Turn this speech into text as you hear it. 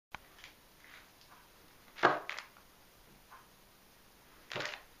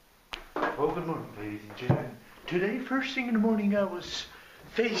Well, good morning, ladies and gentlemen. Today, first thing in the morning, I was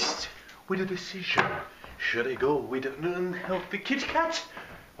faced with a decision. Should I go with an unhealthy Kit Kat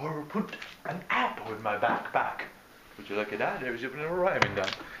or put an apple in my backpack? Would you look at that? There's even a rhyme in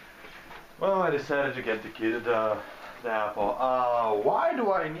that. Well, I decided to get the apple. Why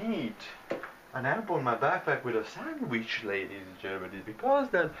do I need an apple in my backpack with a sandwich, ladies and gentlemen? Because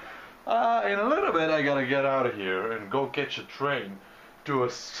then, in a little bit, I gotta get out of here and go catch a train to a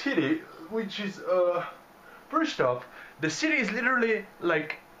city, which is, first off, the city is literally,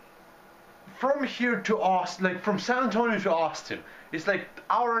 like, from here to Austin, like, from San Antonio to Austin. It's like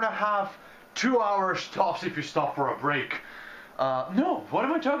hour and a half, 2 hour stops if you stop for a break. No, what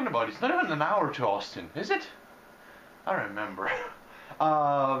am I talking about? It's not even an hour to Austin, is it? I don't remember.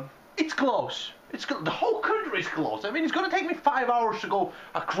 It's close. The whole country is close. I mean, it's gonna take me 5 hours to go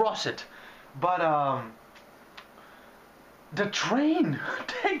across it. But, the train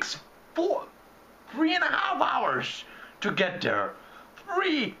takes 3.5 hours to get there.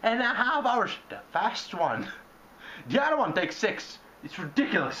 3.5 hours. The fast one. The other one takes 6. It's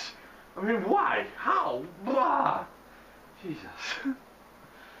ridiculous. I mean, why? How? Blah. Jesus.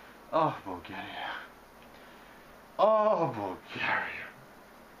 Oh, Bulgaria. Oh, Bulgaria.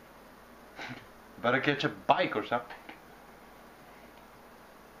 Better catch a bike or something.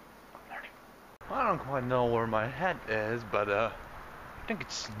 I don't quite know where my head is, but I think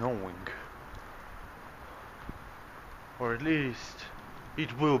it's snowing. Or at least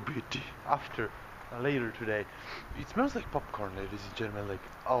it will be after later today. It smells like popcorn, ladies and gentlemen, like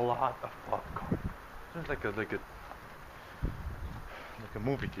a lot of popcorn. It smells like a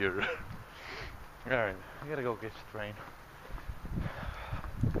movie theater. Alright, I gotta go catch the train.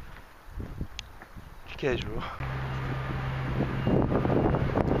 Casual.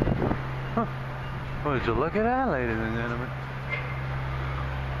 Huh. Would you look at that, ladies and gentlemen?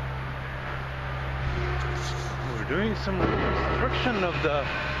 We're doing some construction of the...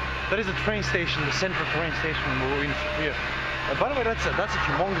 That is a train station, the central train station we're in here. By the way, that's a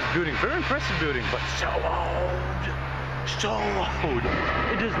humongous building, very impressive building, but so old. So old.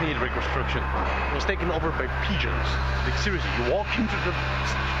 It does need reconstruction. It was taken over by pigeons. Like seriously, you walk into the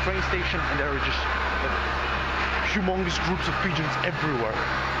train station and there are just humongous groups of pigeons everywhere.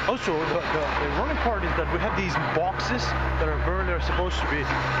 Also, the running part is that we have these boxes that are they're supposed to be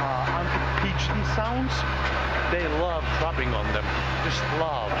anti-pigeon sounds. They love trapping on them. Just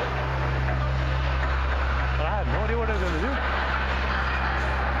love. But I have no idea what they're going to do.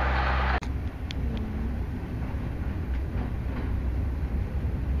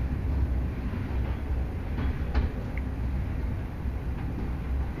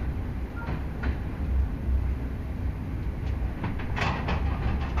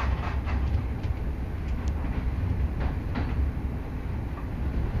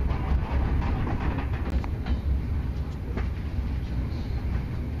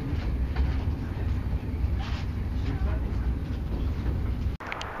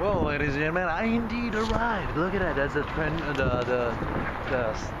 Well, ladies and gentlemen, I indeed arrived. Look at that. That's the trend.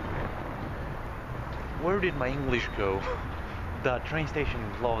 Where did my English go? The train station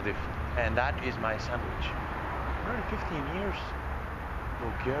in Plovdiv, and that is my sandwich. 115 years,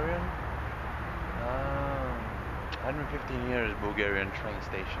 Bulgarian. 115 years Bulgarian train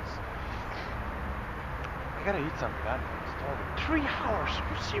stations. I gotta eat something. I'm starving. 3 hours? Are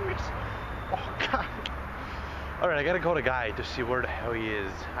you serious? Oh God. Alright, I gotta call the guy to see where the hell he is.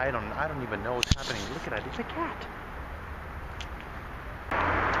 I don't even know what's happening. Look at that, it's a cat.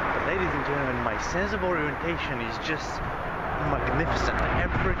 But ladies and gentlemen, my sense of orientation is just magnificent.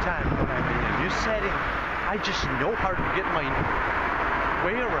 Every time when I'm in a new setting, I just know how to get my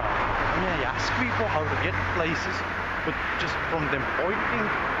way around. I mean, I ask people how to get places, but just from them pointing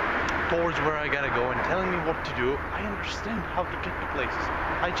towards where I gotta go and telling me what to do, I understand how to get to places.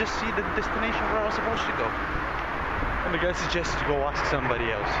 I just see the destination where I was supposed to go. And the guy suggested to go ask somebody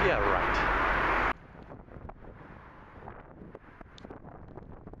else. Yeah, right.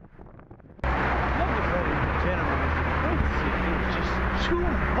 Ladies and gentlemen, it's just too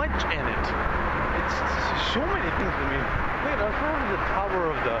much in it. It's so many things. I mean, look at the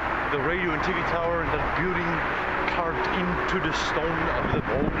tower of the radio and TV tower and that building carved into the stone of the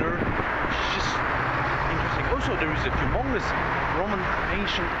boulder. It's just interesting. Also, there is a humongous Roman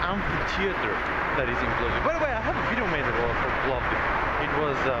ancient amphitheater that is in Plovdiv. By the way, I have a video made about Plovdiv. It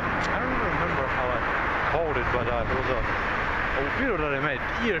was, I don't even remember how I called it, but it was a video that I made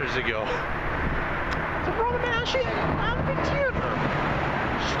years ago. It's a Roman ancient amphitheater.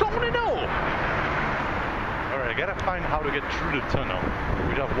 Stone and all. Alright, I gotta find how to get through the tunnel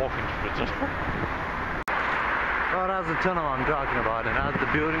without walking through the tunnel. Well, that's the tunnel I'm talking about, and that's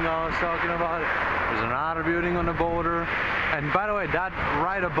the building I was talking about. There's another building on the border. And by the way, that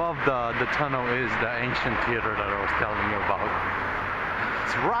right above the tunnel is the ancient theater that I was telling you about.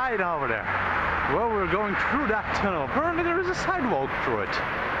 It's right over there. Well, we're going through that tunnel. Apparently there is a sidewalk through it.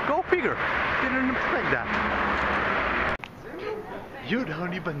 Go figure. Didn't expect that. You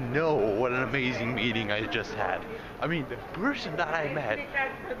don't even know what an amazing meeting I just had. I mean, the person that I met,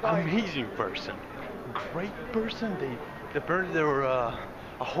 amazing person, great person. Apparently there were a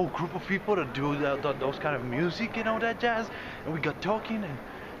whole group of people that do those kind of music, you know, that jazz. And we got talking, and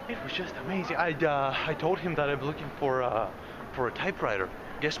it was just amazing. I told him that I'm looking for a typewriter.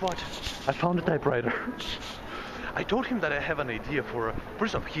 Guess what? I found a typewriter. I told him that I have an idea for.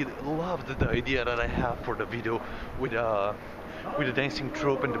 First off, he loved the idea that I have for the video with the dancing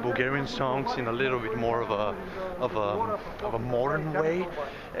troupe and the Bulgarian songs in a little bit more of a modern way.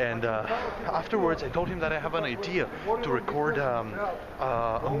 And afterwards, I told him that I have an idea to record a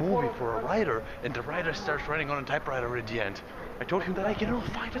movie for a writer, and the writer starts writing on a typewriter at the end. I told him that I cannot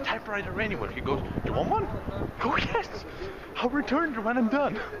find a typewriter anywhere. He goes, "You want one?" Oh yes! I'll return it when I'm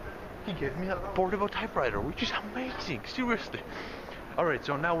done. He gave me a portable typewriter, which is amazing, seriously. Alright,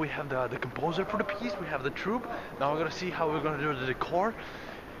 so now we have the composer for the piece, we have the troupe. Now we're gonna see how we're gonna do the decor.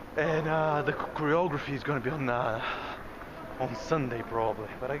 And the choreography is gonna be on Sunday probably.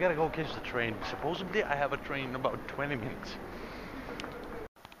 But I gotta go catch the train. Supposedly I have a train in about 20 minutes.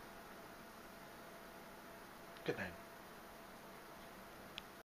 Good night.